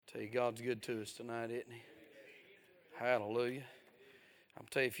Tell you, God's good to us tonight, isn't He? Hallelujah. I'm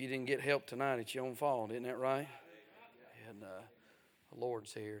telling you, if you didn't get help tonight, it's your own fault, isn't that right? And the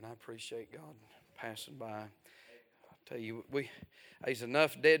Lord's here, and I appreciate God passing by. I tell you, there's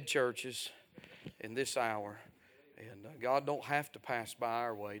enough dead churches in this hour, and God don't have to pass by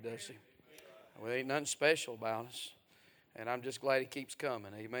our way, does He? Well, ain't nothing special about us, and I'm just glad He keeps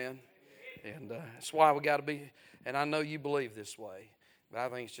coming. Amen. And that's why we got to be. And I know you believe this way. But I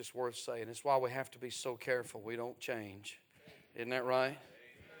think it's just worth saying. It's why we have to be so careful we don't change. Isn't that right?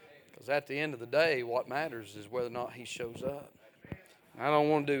 Because at the end of the day, what matters is whether or not He shows up. I don't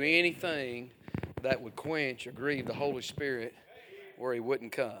want to do anything that would quench or grieve the Holy Spirit where He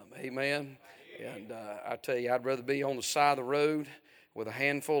wouldn't come. Amen? And I tell you, I'd rather be on the side of the road with a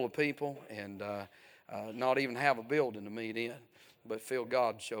handful of people and not even have a building to meet in, but feel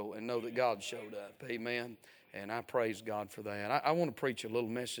God show and know that God showed up. Amen? And I praise God for that. I want to preach a little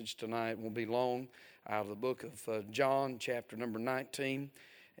message tonight. It won't be long, out of the book of John, chapter number 19.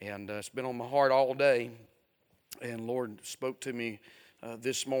 And it's been on my heart all day. And Lord spoke to me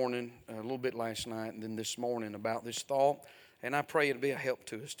this morning, a little bit last night, and then this morning about this thought. And I pray it'll be a help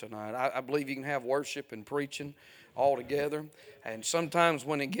to us tonight. I believe you can have worship and preaching all together. And sometimes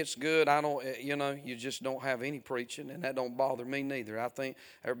when it gets good, you just don't have any preaching, and that don't bother me neither. I think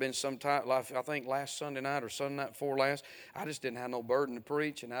there have been some time, I think last Sunday night or Sunday night before last, I just didn't have no burden to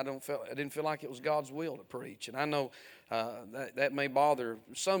preach, and I didn't feel like it was God's will to preach. And I know that may bother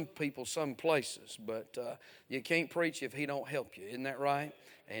some people some places, but you can't preach if He don't help you. Isn't that right?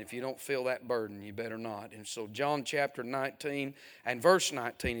 And if you don't feel that burden, you better not. And so John chapter 19 and verse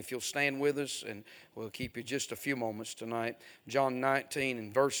 19, if you'll stand with us, and we'll keep you just a few moments tonight. John 19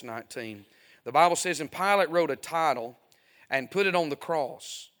 and verse 19. The Bible says, "And Pilate wrote a title and put it on the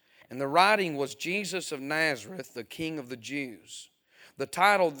cross. And the writing was Jesus of Nazareth, the King of the Jews. The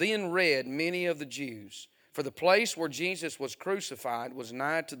title then read many of the Jews. For the place where Jesus was crucified was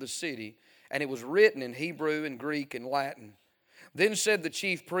nigh to the city, and it was written in Hebrew and Greek and Latin. Then said the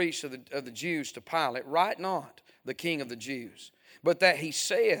chief priests of the Jews to Pilate, Write not, the King of the Jews, but that he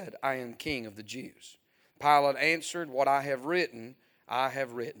said, I am King of the Jews. Pilate answered, What I have written, I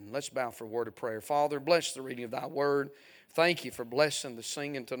have written." Let's bow for a word of prayer. Father, bless the reading of Thy word. Thank You for blessing the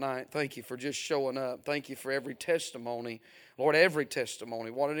singing tonight. Thank You for just showing up. Thank You for every testimony. Lord, every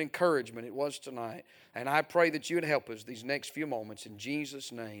testimony. What an encouragement it was tonight. And I pray that You would help us these next few moments. In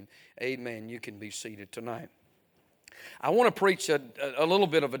Jesus' name, amen. You can be seated tonight. I want to preach a little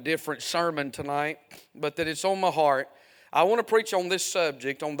bit of a different sermon tonight, but that it's on my heart. I want to preach on this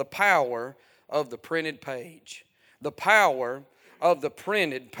subject, on the power of the printed page. The power of the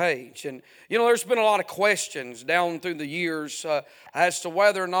printed page. And, there's been a lot of questions down through the years as to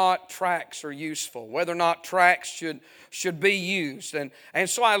whether or not tracts are useful, whether or not tracts should be used. And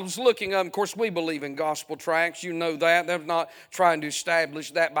so I was looking up. Of course, we believe in gospel tracts. You know that. I'm not trying to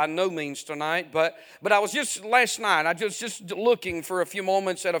establish that by no means tonight. But I was just, last night, I just looking for a few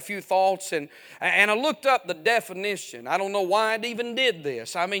moments at a few thoughts. And I looked up the definition. I don't know why I even did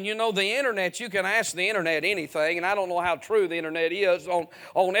this. I mean, the internet, you can ask the internet anything. And I don't know how true the internet is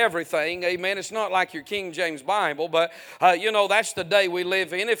on everything. Amen. It's not like your King James Bible. But, that's the day we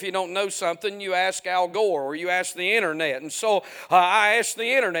live in. If you don't know something, you ask Al Gore or you ask the internet. And so I asked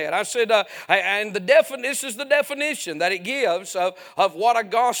the internet. I said, this is the definition that it gives of what a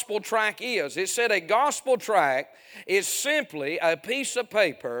gospel tract is. It said a gospel tract is simply a piece of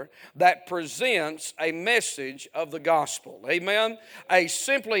paper that presents a message of the gospel. Amen?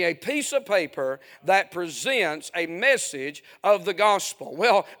 Simply a piece of paper that presents a message of the gospel.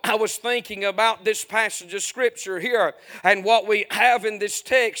 Well, I was thinking about this passage of Scripture here, and what we have in this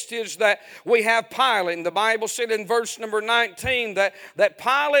text is that we have Pilate. And the Bible said in verse number 19 that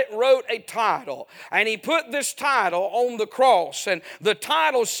Pilate wrote a title, and he put this title on the cross. And the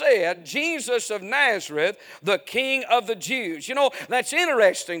title said, Jesus of Nazareth, the King of the Jews. That's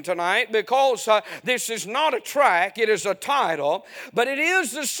interesting tonight, because this is not a tract, it is a title, but it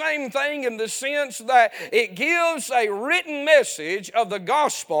is the same thing in the sense that it gives a written message of the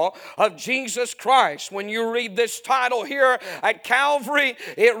gospel of Jesus Christ. When you read this title here at Calvary,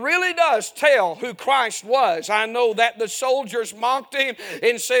 it really does tell who Christ was. I know that the soldiers mocked him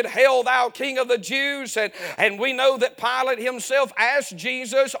and said, Hail thou King of the Jews. And we know that Pilate himself asked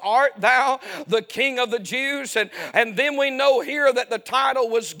Jesus, Art thou the King of the Jews? And then we know here that the title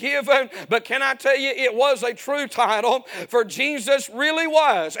was given. But can I tell you, it was a true title, for Jesus really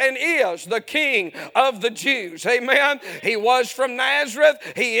was and is the King of the Jews. Amen. He was was from Nazareth.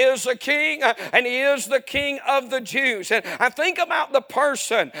 He is a king, and he is the King of the Jews. And I think about the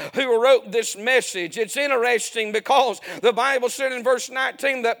person who wrote this message. It's interesting because the Bible said in verse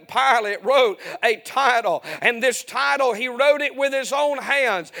 19 that Pilate wrote a title, and this title, he wrote it with his own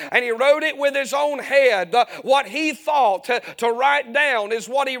hands, and he wrote it with his own head. What he thought to write down is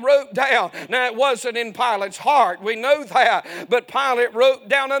what he wrote down. Now, it wasn't in Pilate's heart, we know that, but Pilate wrote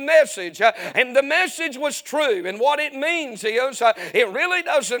down a message, and the message was true. And what it means is, it really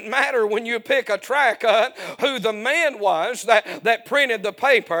doesn't matter when you pick a tract who the man was that printed the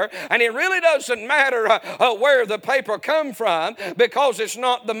paper, and it really doesn't matter where the paper come from, because it's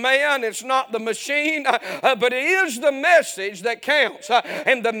not the man, it's not the machine, but it is the message that counts.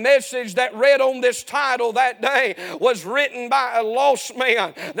 And the message that read on this title that day was written by a lost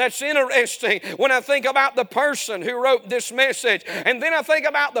man. That's interesting when I think about the person who wrote this message, and then I think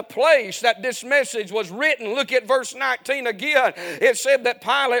about the place that this message was written. Look at verse 19 again. It said that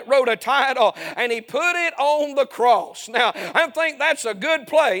Pilate wrote a title and he put it on the cross. Now, I think that's a good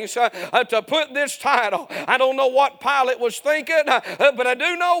place to put this title. I don't know what Pilate was thinking, but I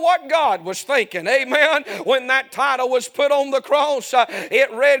do know what God was thinking. Amen. When that title was put on the cross,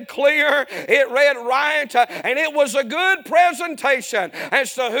 it read clear, it read right, and it was a good presentation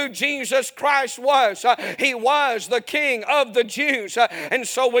as to who Jesus Christ was. He was the King of the Jews. And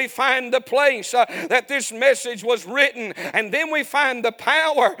so we find the place that this message was written, and then we find the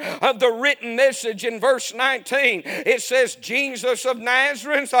power of the written message in verse 19. It says, Jesus of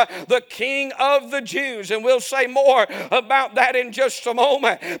Nazareth, the King of the Jews. And we'll say more about that in just a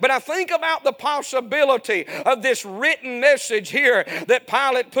moment. But I think about the possibility of this written message here that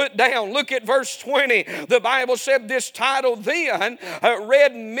Pilate put down. Look at verse 20. The Bible said this title then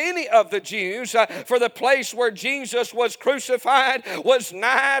read many of the Jews, for the place where Jesus was crucified was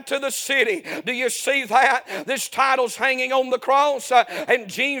nigh to the city. Do you see that? This title's hanging on the cross, and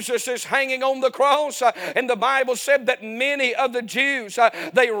Jesus is hanging on the cross. And the Bible said that many of the Jews,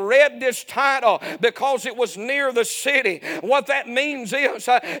 they read this title because it was near the city. What that means is,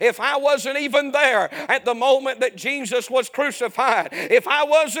 if I wasn't even there at the moment that Jesus was crucified, if I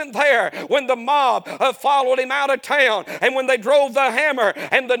wasn't there when the mob followed him out of town, and when they drove the hammer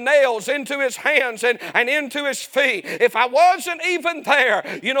and the nails into his hands and into his feet, if I wasn't even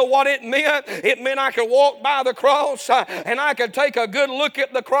there, you know what it meant? It meant I could walk by the cross and I could take a good look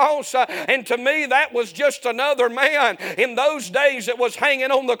at the cross, and to me that was just another man. In those days it was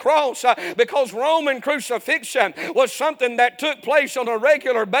hanging on the cross because Roman crucifixion was something that took place on a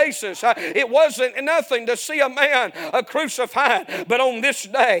regular basis. It wasn't nothing to see a man crucified. But on this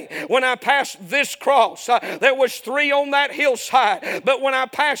day, when I passed this cross, there was 3 on that hillside, but when I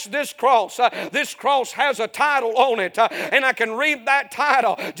passed this cross has a title on it, and I can read that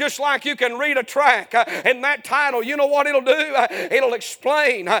title just like you can read a tract. And that title, you know what it'll do? It'll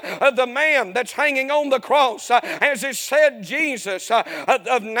explain the man that's hanging on the cross, as it said, Jesus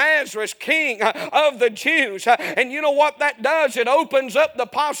of Nazareth, King of the Jews. And you know what that does? It opens up the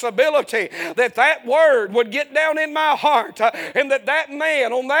possibility that that word would get down in my heart, and that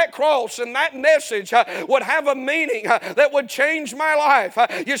man on that cross and that message would have a meaning that would change my life.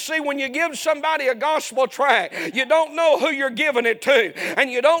 You see, when you give somebody a gospel tract, you don't know who you're giving it to, and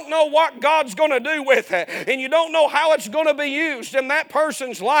you don't know what God's going to do with it, and you don't know how it's going to be used in that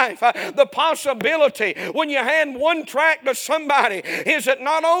person's life. The possibility when you hand one tract to somebody is that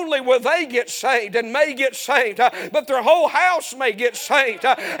not only will they get saved and may get saved, but their whole house may get saved,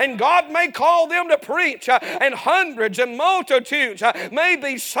 and God may call them to preach, and hundreds and multitudes may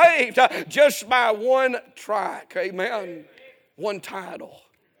be saved just by one tract. Amen. One title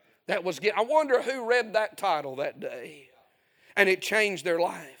that was given. I wonder who read that title that day and it changed their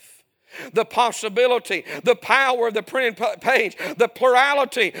life. The possibility, the power of the printed page, the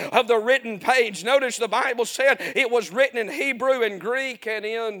plurality of the written page. Notice the Bible said it was written in Hebrew and Greek and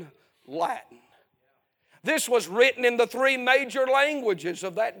in Latin. This was written in the 3 major languages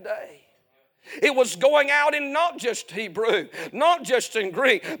of that day. It was going out in not just Hebrew, not just in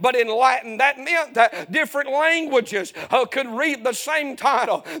Greek, but in Latin. That meant that different languages could read the same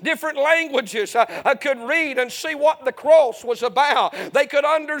title. Different languages could read and see what the cross was about. They could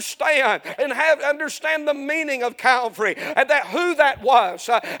understand and understand the meaning of Calvary and who that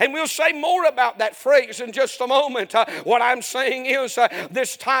was. And we'll say more about that phrase in just a moment. What I'm saying is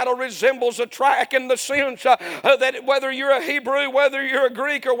this title resembles a tract in the sense that whether you're a Hebrew, whether you're a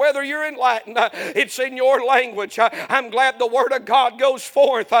Greek, or whether you're in Latin, forgotten. It's in your language. I'm glad the Word of God goes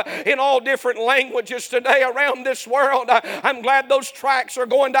forth in all different languages today around this world. I'm glad those tracts are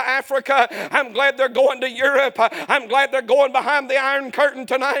going to Africa. I'm glad they're going to Europe. I'm glad they're going behind the Iron Curtain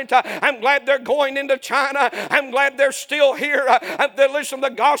tonight. I'm glad they're going into China. I'm glad they're still here. Listen, the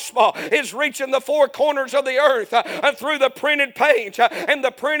gospel is reaching the four corners of the earth through the printed page, and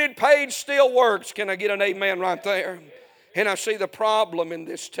the printed page still works. Can I get an amen right there? And I see the problem in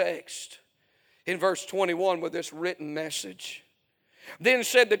this text in verse 21 with this written message. Then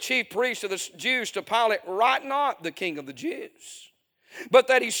said the chief priests of the Jews to Pilate, write not the King of the Jews, but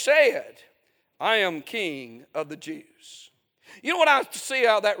that he said, I am King of the Jews. You know what I see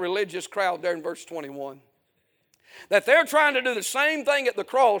out of that religious crowd there in verse 21? That they're trying to do the same thing at the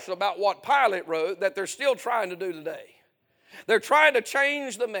cross about what Pilate wrote that they're still trying to do today. They're trying to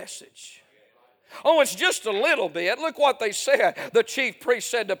change the message. Oh, it's just a little bit. Look what they said. The chief priest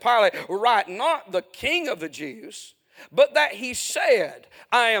said to Pilate, write not the King of the Jews, but that he said,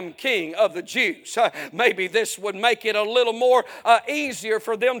 I am King of the Jews. Maybe this would make it a little more easier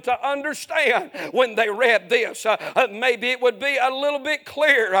for them to understand when they read this. Maybe it would be a little bit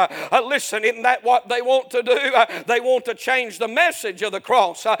clearer. Listen, isn't that what they want to do? They want to change the message of the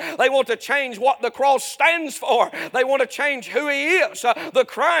cross. They want to change what the cross stands for. They want to change who he is, the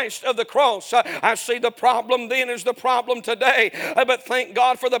Christ of the cross. I see the problem then is the problem today. But thank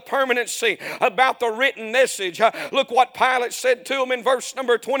God for the permanency about the written message. Look what Pilate said to him in verse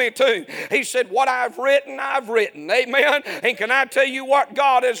number 22. He said, what I've written, amen. And can I tell you what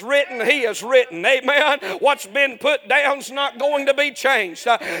God has written? He has written, amen. What's been put down is not going to be changed.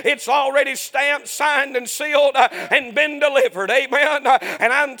 It's already stamped, signed, and sealed, and been delivered, amen.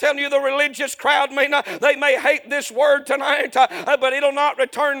 And I'm telling you, the religious crowd they may hate this word tonight, but it'll not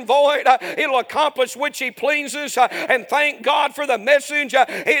return void. It'll accomplish which he pleases, and thank God for the message.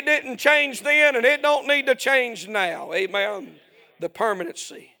 It didn't change then, and it don't need to change now. Amen. The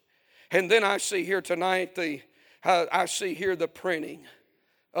permanency. And then I see here tonight I see here the printing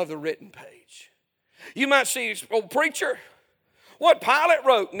of the written page. You might see, oh preacher, what Pilate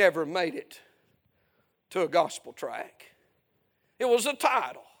wrote never made it to a gospel tract. It was a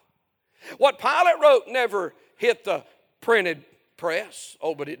title. What Pilate wrote never hit the printed press.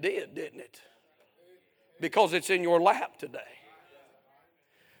 Oh, but it did, didn't it? Because it's in your lap today.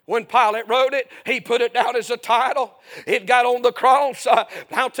 When Pilate wrote it, he put it down as a title. It got on the cross.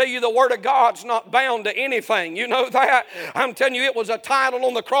 I'll tell you, the Word of God's not bound to anything. You know that? I'm telling you, it was a title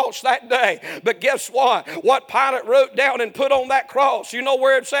on the cross that day. But guess what? What Pilate wrote down and put on that cross, you know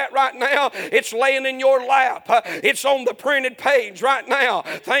where it's at right now? It's laying in your lap. It's on the printed page right now.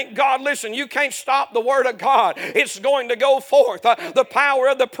 Thank God. Listen, you can't stop the Word of God. It's going to go forth. The power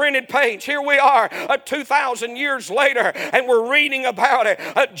of the printed page. Here we are 2,000 years later, and we're reading about it.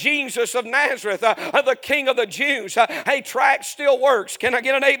 Jesus of Nazareth, the King of the Jews. Hey, tract still works. Can I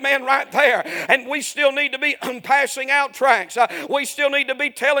get an amen right there? And we still need to be passing out tracts. We still need to be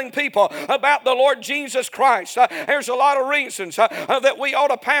telling people about the Lord Jesus Christ. There's a lot of reasons that we ought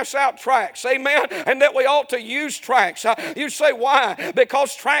to pass out tracts. Amen. And that we ought to use tracts. You say, why?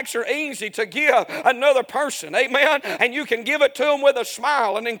 Because tracts are easy to give another person. Amen. And you can give it to them with a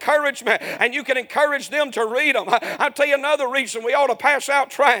smile and encouragement. And you can encourage them to read them. I'll tell you another reason we ought to pass out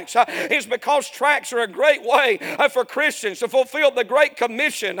tracts is because tracts are a great way for Christians to fulfill the Great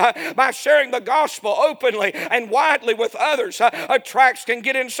Commission by sharing the gospel openly and widely with others. Tracts can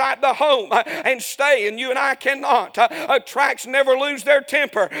get inside the home and stay, and you and I cannot. Tracts never lose their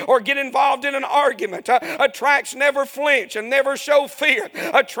temper or get involved in an argument. Tracts never flinch and never show fear.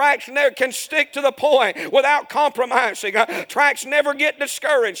 Tracts never can stick to the point without compromising. Tracts never get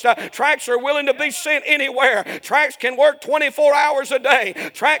discouraged. Tracts are willing to be sent anywhere. Tracts can work 24 hours a day.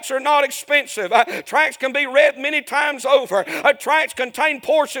 Tracts are not expensive. Tracts can be read many times over. Tracts contain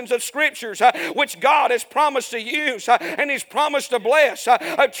portions of scriptures which God has promised to use and He's promised to bless.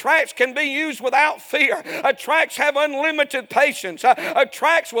 Tracts can be used without fear. Tracts have unlimited patience.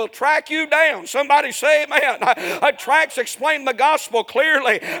 Tracts will track you down. Somebody say amen. Tracts explain the gospel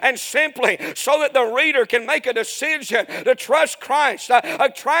clearly and simply so that the reader can make a decision to trust Christ.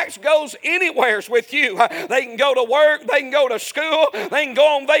 Tracts goes anywhere with you. They can go to work. They can go to school. They can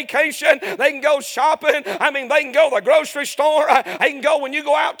go on vacation. They can go shopping. They can go to the grocery store. They can go when you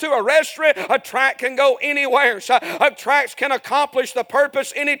go out to a restaurant. A tract can go anywhere. Tracts can accomplish the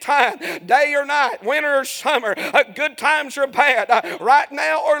purpose anytime, day or night, winter or summer, good times or bad, right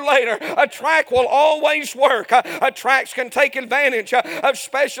now or later. A tract will always work. Tracts can take advantage of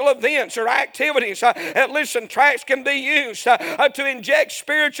special events or activities. Listen, tracts can be used to inject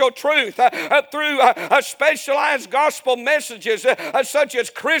spiritual truth through specialized gospel messages such such as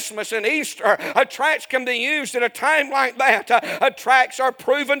Christmas and Easter. Tracts can be used at a time like that. Tracts are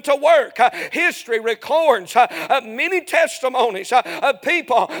proven to work. History records many testimonies of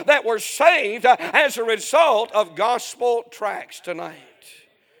people that were saved as a result of gospel tracts tonight.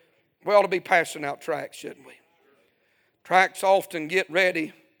 We ought to be passing out tracts, shouldn't we? Tracts often get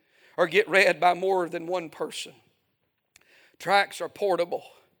read by more than one person. Tracts are portable.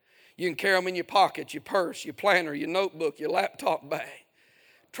 You can carry them in your pocket, your purse, your planner, your notebook, your laptop bag.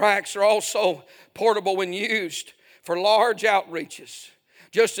 Tracts are also portable when used for large outreaches.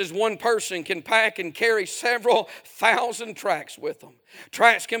 Just as one person can pack and carry several thousand tracts with them.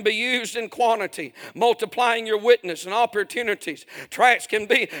 Tracts can be used in quantity, multiplying your witness and opportunities. Tracts can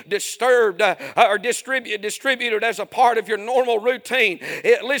be distributed as a part of your normal routine.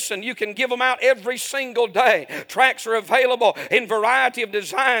 Listen, you can give them out every single day. Tracts are available in variety of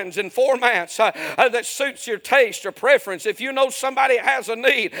designs and formats that suits your taste or preference. If you know somebody has a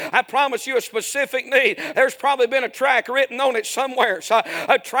need, I promise you a specific need, there's probably been a tract written on it somewhere.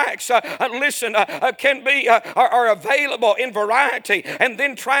 Tracts, are available in variety. And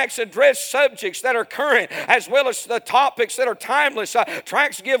then tracts address subjects that are current as well as the topics that are timeless.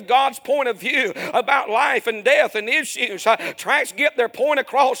 Tracts give God's point of view about life and death and issues. Tracts get their point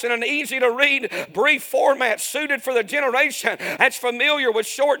across in an easy to read, brief format suited for the generation that's familiar with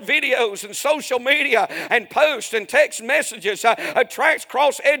short videos and social media and posts and text messages. Tracts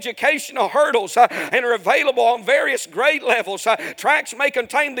cross educational hurdles and are available on various grade levels. Tracts may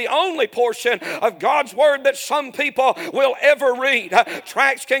contain the only portion of God's Word that some people will ever read.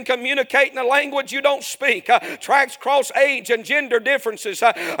 Tracts can communicate in a language you don't speak. Tracts cross age and gender differences.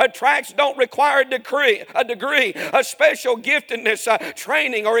 Tracts don't require a degree, a special giftedness,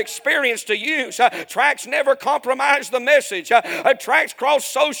 training, or experience to use. Tracts never compromise the message. Tracts cross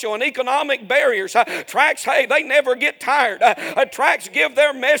social and economic barriers. Tracts, they never get tired. Tracts give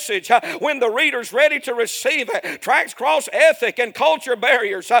their message when the reader's ready to receive it. Tracts cross ethic and culture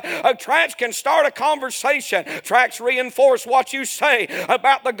barriers. Tracts can start a conversation. Tracts reinforce what you say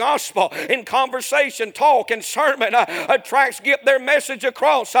about the gospel in conversation, talk, and sermon. Tracts get their message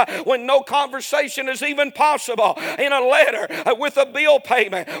across when no conversation is even possible. In a letter, with a bill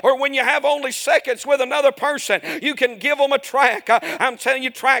payment, or when you have only seconds with another person, you can give them a tract. I'm telling you,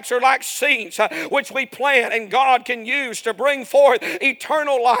 tracts are like seeds which we plant and God can use to bring forth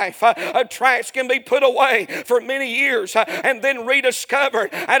eternal life. Tracts can be put away for many years and then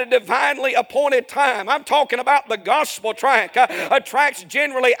rediscovered at a divinely appointed time. I'm talking about the gospel tract. Tracts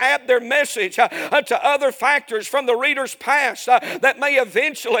generally add their message to other factors from the reader's past that may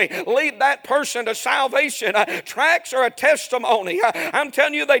eventually lead that person to salvation. Tracts are a testimony. I'm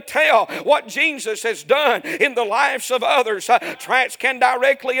telling you, they tell what Jesus has done in the lives of others. Tracts can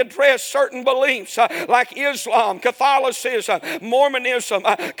directly address certain beliefs like Islam, Catholicism, Mormonism,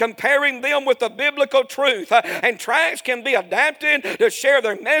 comparing them with the biblical truth. And tracts can be adapted to share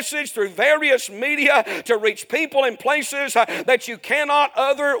their message through various media to reach people in places that you cannot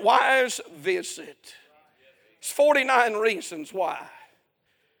otherwise visit. It's 49 reasons why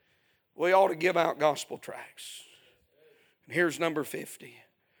we ought to give out gospel tracts. And here's number 50.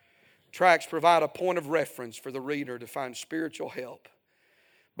 Tracts provide a point of reference for the reader to find spiritual help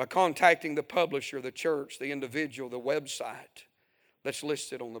by contacting the publisher, the church, the individual, the website that's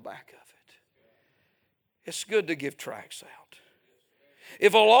listed on the back of it. It's good to give tracts out.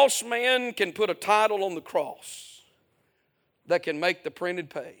 If a lost man can put a title on the cross that can make the printed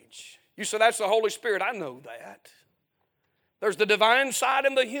page, you say that's the Holy Spirit. I know that. There's the divine side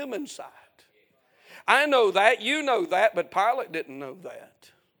and the human side. I know that, you know that, but Pilate didn't know that.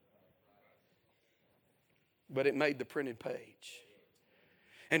 But it made the printed page.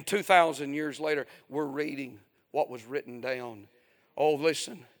 And 2,000 years later, we're reading what was written down. Oh,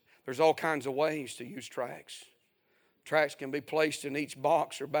 listen, there's all kinds of ways to use tracts. Tracts can be placed in each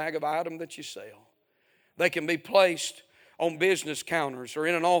box or bag of item that you sell. They can be placed on business counters or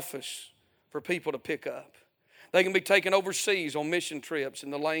in an office for people to pick up. They can be taken overseas on mission trips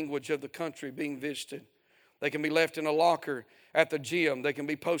in the language of the country being visited. They can be left in a locker at the gym. They can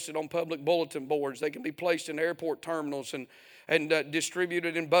be posted on public bulletin boards. They can be placed in airport terminals and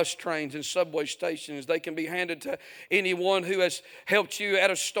distributed in bus trains and subway stations. They can be handed to anyone who has helped you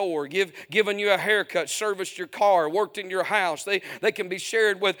at a store, given you a haircut, serviced your car, worked in your house. They can be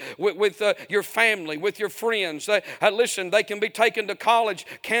shared with your family, with your friends. Listen, they can be taken to college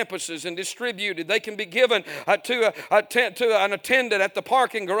campuses and distributed. They can be given to an attendant at the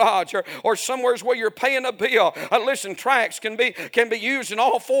parking garage or somewhere where you're paying a bill. Listen, tracts can be used in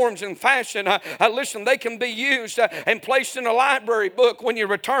all forms and fashion. Listen, they can be used and placed in a library book when you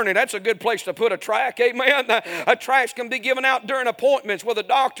return it. That's a good place to put a tract, amen. A tract can be given out during appointments with the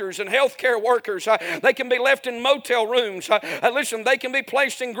doctors and healthcare workers. They can be left in motel rooms. Listen, they can be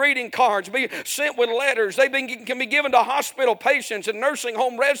placed in greeting cards, be sent with letters. They can be given to hospital patients and nursing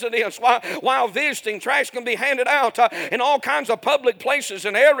home residents while visiting. Tracts can be handed out in all kinds of public places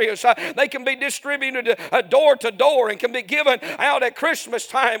and areas. They can be distributed door to door and can be given out at Christmas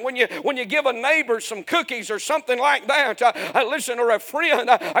time when you give a neighbor some cookies or something like that. Listen, or a friend,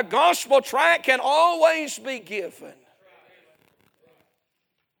 a gospel tract can always be given.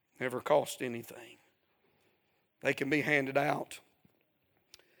 Never cost anything. They can be handed out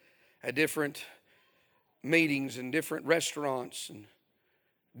at different meetings and different restaurants and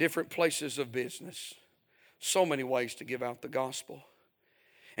different places of business. So many ways to give out the gospel.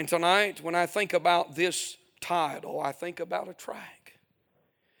 And tonight, when I think about this title, I think about a tract.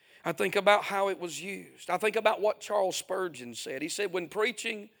 I think about how it was used. I think about what Charles Spurgeon said. He said, when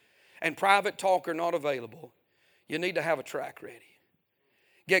preaching and private talk are not available, you need to have a tract ready.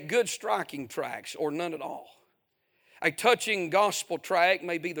 Get good striking tracts or none at all. A touching gospel tract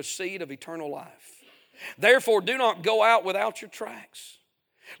may be the seed of eternal life. Therefore, do not go out without your tracts.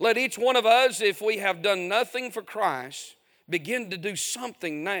 Let each one of us, if we have done nothing for Christ, begin to do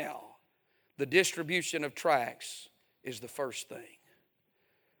something now. The distribution of tracts is the first thing.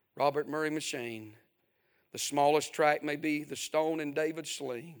 Robert Murray M'Cheyne, the smallest tract may be the stone in David's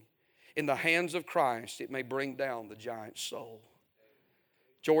sling. In the hands of Christ, it may bring down the giant's soul.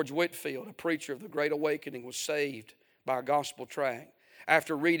 George Whitefield, a preacher of the Great Awakening, was saved by a gospel tract.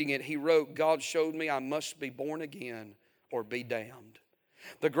 After reading it, he wrote, God showed me I must be born again or be damned.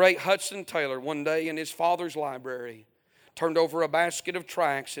 The great Hudson Taylor, one day in his father's library, turned over a basket of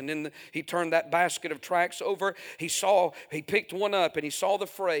tracts, and he turned that basket of tracts over. He picked one up, and he saw the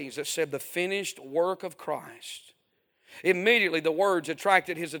phrase that said, the finished work of Christ. Immediately the words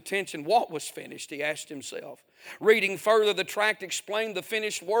attracted his attention. What was finished? He asked himself. Reading further, the tract explained the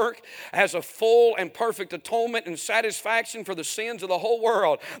finished work as a full and perfect atonement and satisfaction for the sins of the whole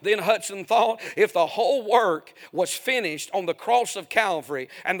world. Then Hudson thought, if the whole work was finished on the cross of Calvary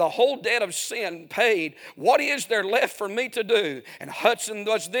and the whole debt of sin paid, what is there left for me to do? And Hudson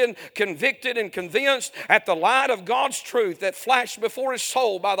was then convicted and convinced at the light of God's truth that flashed before his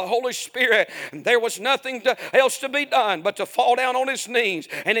soul by the Holy Spirit. And there was nothing else to be done but to fall down on his knees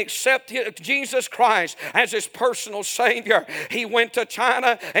and accept Jesus Christ as his personal Savior. He went to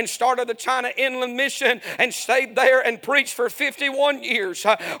China and started the China Inland Mission and stayed there and preached for 51 years.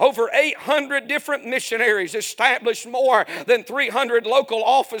 Over 800 different missionaries, established more than 300 local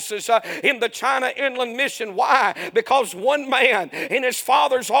offices in the China Inland Mission. Why? Because one man in his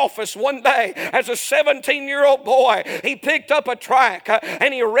father's office one day, as a 17-year-old boy, he picked up a tract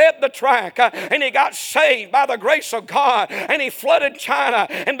and he read the tract and he got saved by the grace of God, and he flooded China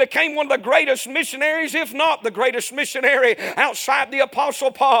and became one of the greatest missionaries, if not the greatest missionary outside the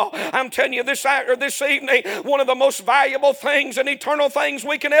Apostle Paul. I'm telling you this evening, one of the most valuable things and eternal things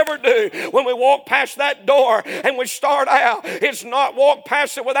we can ever do when we walk past that door and we start out is not walk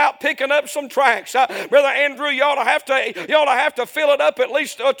past it without picking up some tracts. Brother Andrew, you ought to have to fill it up at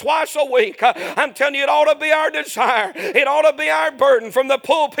least twice a week. I'm telling you, it ought to be our desire. It ought to be our burden from the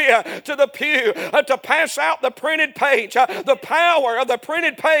pulpit to the pew to pass out the printed page. The power of the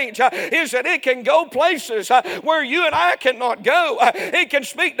printed page is that it can go places where you and I cannot go. It can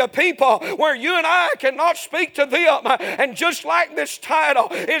speak to people where you and I cannot speak to them. And just like this title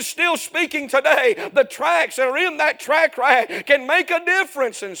is still speaking today, the tracts that are in that tract rack can make a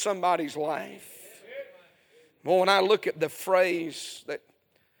difference in somebody's life. Well, when I look at the phrase that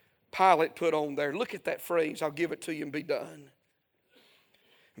Pilate put on there, look at that phrase, I'll give it to you and be done.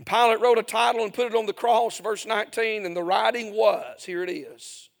 And Pilate wrote a title and put it on the cross, verse 19, and the writing was, here it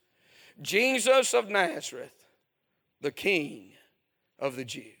is, Jesus of Nazareth, the King of the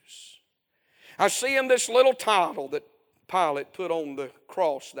Jews. I see in this little title that Pilate put on the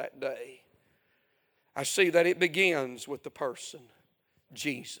cross that day, I see that it begins with the person,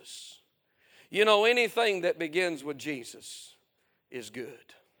 Jesus. You know, anything that begins with Jesus is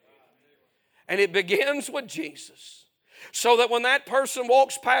good. And it begins with Jesus. So that when that person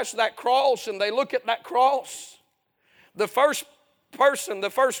walks past that cross and they look at that cross, the first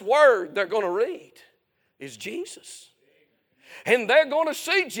word they're going to read is Jesus. And they're going to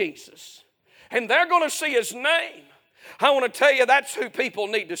see Jesus. And they're going to see His name. I want to tell you, that's who people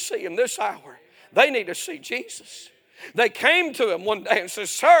need to see in this hour. They need to see Jesus. They came to him one day and said,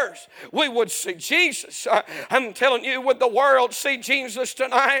 "Sirs, we would see Jesus." I'm telling you, would the world see Jesus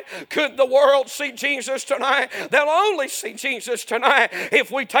tonight? Could the world see Jesus tonight? They'll only see Jesus tonight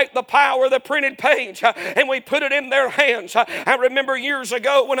if we take the power of the printed page and we put it in their hands. I remember years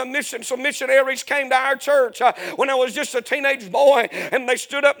ago when some missionaries came to our church when I was just a teenage boy, and they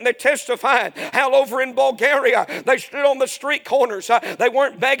stood up and they testified how over in Bulgaria they stood on the street corners. They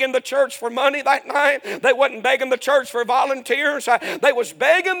weren't begging the church for money that night. They wasn't begging the church for volunteers. They was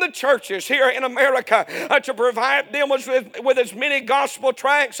begging the churches here in America to provide them with as many gospel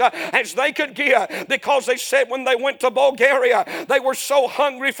tracts as they could get, because they said when they went to Bulgaria, they were so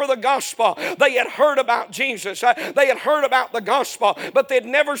hungry for the gospel. They had heard about Jesus. They had heard about the gospel, but they'd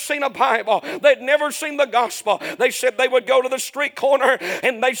never seen a Bible. They'd never seen the gospel. They said they would go to the street corner,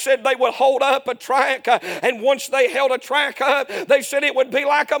 and they said they would hold up a tract, and once they held a tract up, they said it would be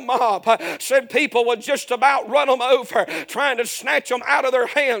like a mob. Said people would just about run them over, trying to snatch them out of their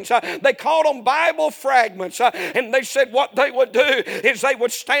hands. They called them Bible fragments, and they said what they would do is they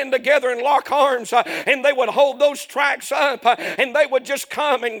would stand together and lock arms, and they would hold those tracts up, and they would just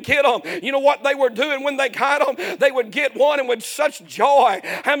come and get them. You know what they were doing when they got them? They would get one, and with such joy,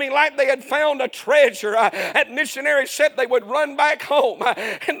 I mean, like they had found a treasure. That missionary said they would run back home,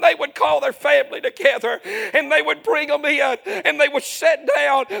 and they would call their family together, and they would bring them in, and they would sit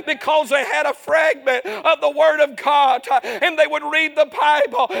down because they had a fragment of the Word of God, and they would read the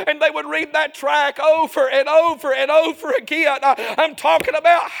Bible, and they would read that tract over and over and over again. I'm talking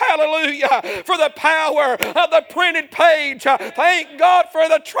about, hallelujah, for the power of the printed page. Thank God for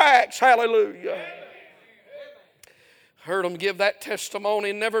the tracts. Hallelujah. Heard them give that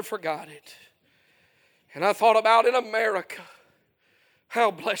testimony and never forgot it. And I thought about in America,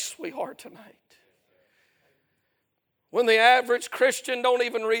 how blessed we are tonight. When the average Christian don't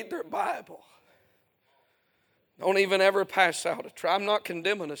even read their Bible, don't even ever pass out a tract. I'm not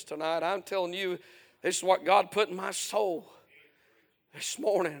condemning us tonight. I'm telling you, this is what God put in my soul this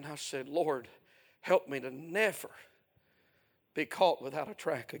morning. I said, Lord, help me to never be caught without a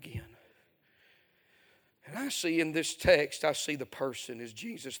tract again. And I see in this text, I see the person is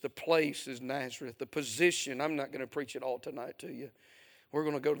Jesus. The place is Nazareth. The position, I'm not going to preach it all tonight to you. We're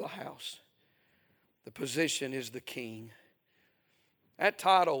going to go to the house. The position is the king. That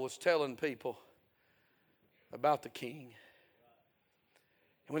title was telling people about the king.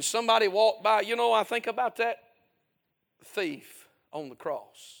 And when somebody walked by, you know, I think about that thief on the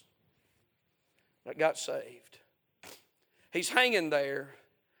cross that got saved. He's hanging there.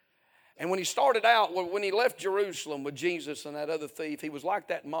 And when he started out, when he left Jerusalem with Jesus and that other thief, he was like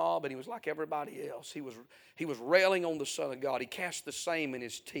that mob and he was like everybody else. He was railing on the Son of God. He cast the same in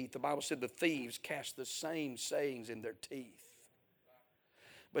his teeth. The Bible said the thieves cast the same sayings in their teeth.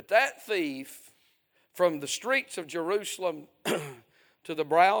 But that thief, from the streets of Jerusalem to the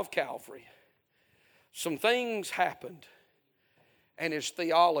brow of Calvary, some things happened and his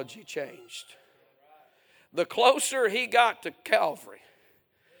theology changed. The closer he got to Calvary,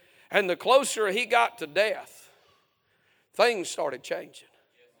 and the closer he got to death, things started changing.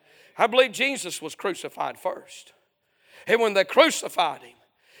 I believe Jesus was crucified first. And when they crucified him,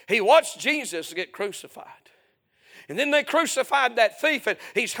 he watched Jesus get crucified. And then they crucified that thief, and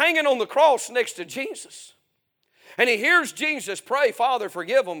he's hanging on the cross next to Jesus. And he hears Jesus pray, Father,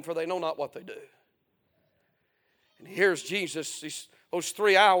 forgive them, for they know not what they do. And he hears Jesus, those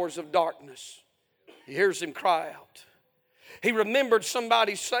 3 hours of darkness. He hears him cry out. He remembered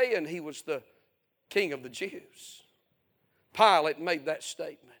somebody saying he was the king of the Jews. Pilate made that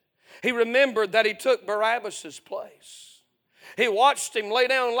statement. He remembered that he took Barabbas' place. He watched him lay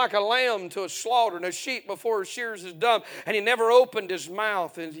down like a lamb to a slaughter and a sheep before his shears is dumb. And he never opened his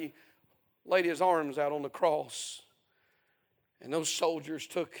mouth, and he laid his arms out on the cross. And those soldiers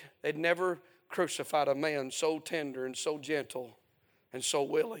they'd never crucified a man so tender and so gentle and so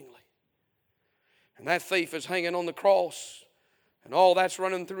willingly. And that thief is hanging on the cross, and all that's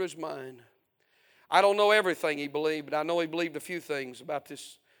running through his mind. I don't know everything he believed, but I know he believed a few things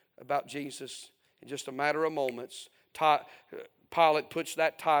about Jesus. In just a matter of moments, Pilate puts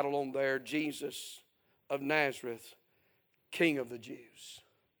that title on there, Jesus of Nazareth, King of the Jews.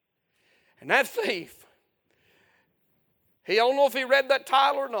 And that thief, I don't know if he read that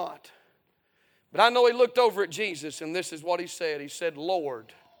title or not, but I know he looked over at Jesus, and this is what he said. He said,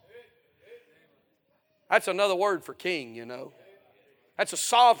 Lord. That's another word for king, you know. That's a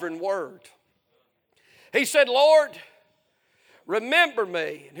sovereign word. He said, Lord, remember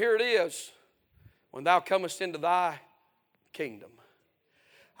me. And here it is, when thou comest into thy kingdom.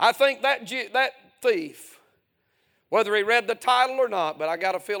 I think that thief, whether he read the title or not, but I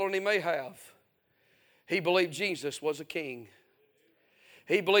got a feeling he may have, He believed Jesus was a king.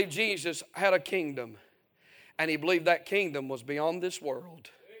 He believed Jesus had a kingdom. And he believed that kingdom was beyond this world.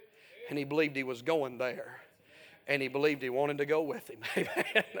 And he believed he was going there. And he believed he wanted to go with him.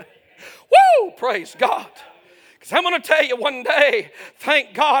 Amen. Woo! Praise God. Because I'm going to tell you one day,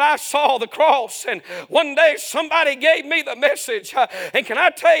 thank God I saw the cross, and one day somebody gave me the message. And can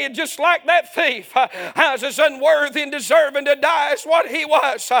I tell you, just like that thief, I was as unworthy and deserving to die as what he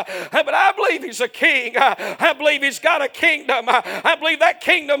was. But I believe he's a king. I believe he's got a kingdom. I believe that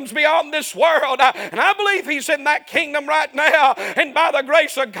kingdom's beyond this world. And I believe he's in that kingdom right now. And by the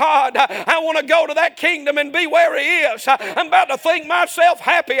grace of God, I want to go to that kingdom and be where he is. I'm about to think myself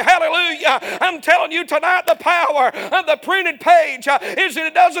happy. Hallelujah. I'm telling you tonight, the power of the printed page is that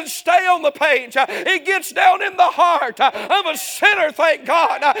it doesn't stay on the page. It gets down in the heart of a sinner, thank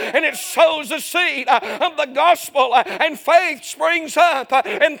God, and it sows the seed of the gospel, and faith springs up,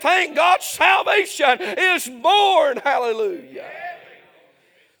 and thank God salvation is born. Hallelujah.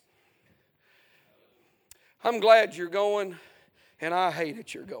 I'm glad you're going, and I hate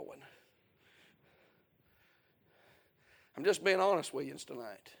it you're going. I'm just being honest with you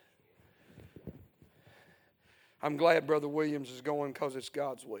tonight. I'm glad Brother Williams is going because it's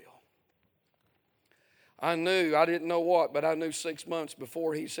God's will. I didn't know what, but I knew 6 months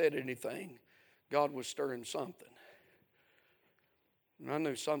before he said anything, God was stirring something. And I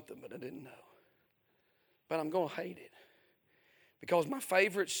knew something, but I didn't know. But I'm going to hate it. Because my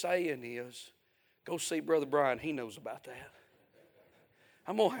favorite saying is, go see Brother Brian, he knows about that.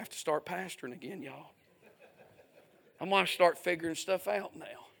 I'm going to have to start pastoring again, y'all. I'm going to start figuring stuff out now.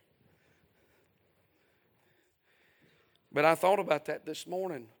 But I thought about that this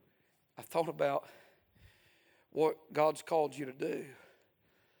morning. I thought about what God's called you to do.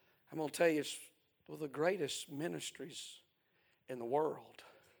 I'm going to tell you, it's one of the greatest ministries in the world.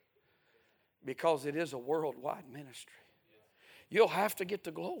 Because it is a worldwide ministry. You'll have to get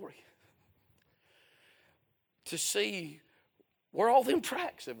to glory to see where all them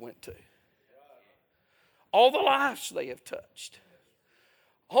tracks have went to. All the lives they have touched.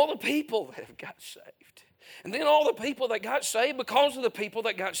 All the people that have got saved. And then all the people that got saved because of the people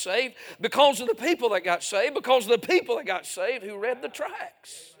that got saved, because of the people that got saved, because of the people that got saved who read the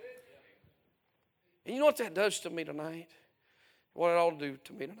tracts. And you know what that does to me tonight? What it ought to do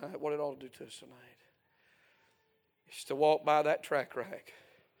to me tonight, what it ought to do to us tonight, is to walk by that track rack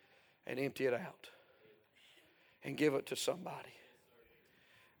and empty it out and give it to somebody.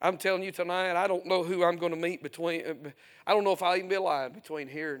 I'm telling you tonight, I don't know who I'm going to meet between, I don't know if I'll even be alive between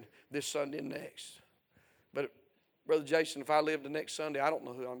here and this Sunday and next. But Brother Jason, if I live the next Sunday, I don't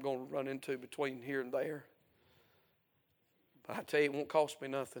know who I'm going to run into between here and there. But I tell you, it won't cost me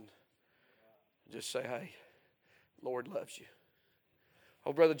nothing. Just say, hey, Lord loves you.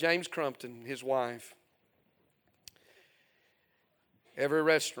 Oh, Brother James Crumpton, his wife, every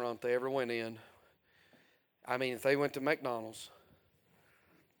restaurant they ever went in, I mean, if they went to McDonald's,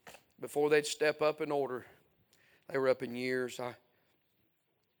 before they'd step up and order, they were up in years.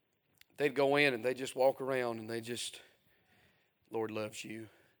 They'd go in and they'd just walk around and they just, Lord loves you.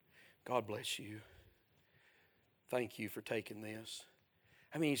 God bless you. Thank you for taking this.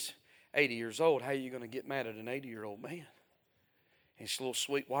 I mean, he's 80 years old. How are you going to get mad at an 80-year-old man? And his little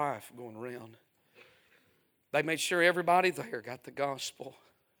sweet wife going around. They made sure everybody there got the gospel.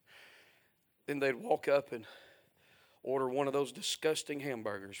 Then they'd walk up and order one of those disgusting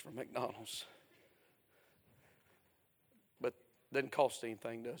hamburgers from McDonald's. But it doesn't cost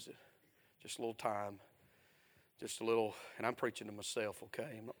anything, does it? Just a little time. Just a little, and I'm preaching to myself,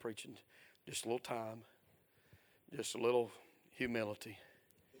 okay? I'm not preaching, just a little time. Just a little humility.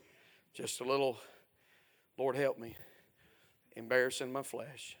 Just a little, Lord help me, embarrassing my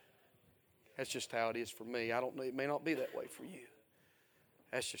flesh. That's just how it is for me. It may not be that way for you.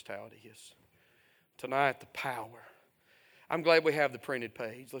 That's just how it is. Tonight, the power. I'm glad we have the printed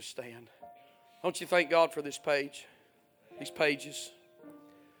page. Let's stand. Don't you thank God for this page? These pages.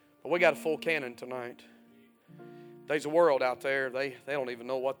 But we got a full canon tonight. There's a world out there. They don't even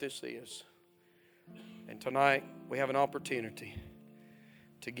know what this is. And tonight, we have an opportunity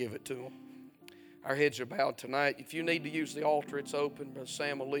to give it to them. Our heads are bowed tonight. If you need to use the altar, it's open. Brother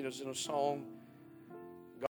Sam will lead us in a song.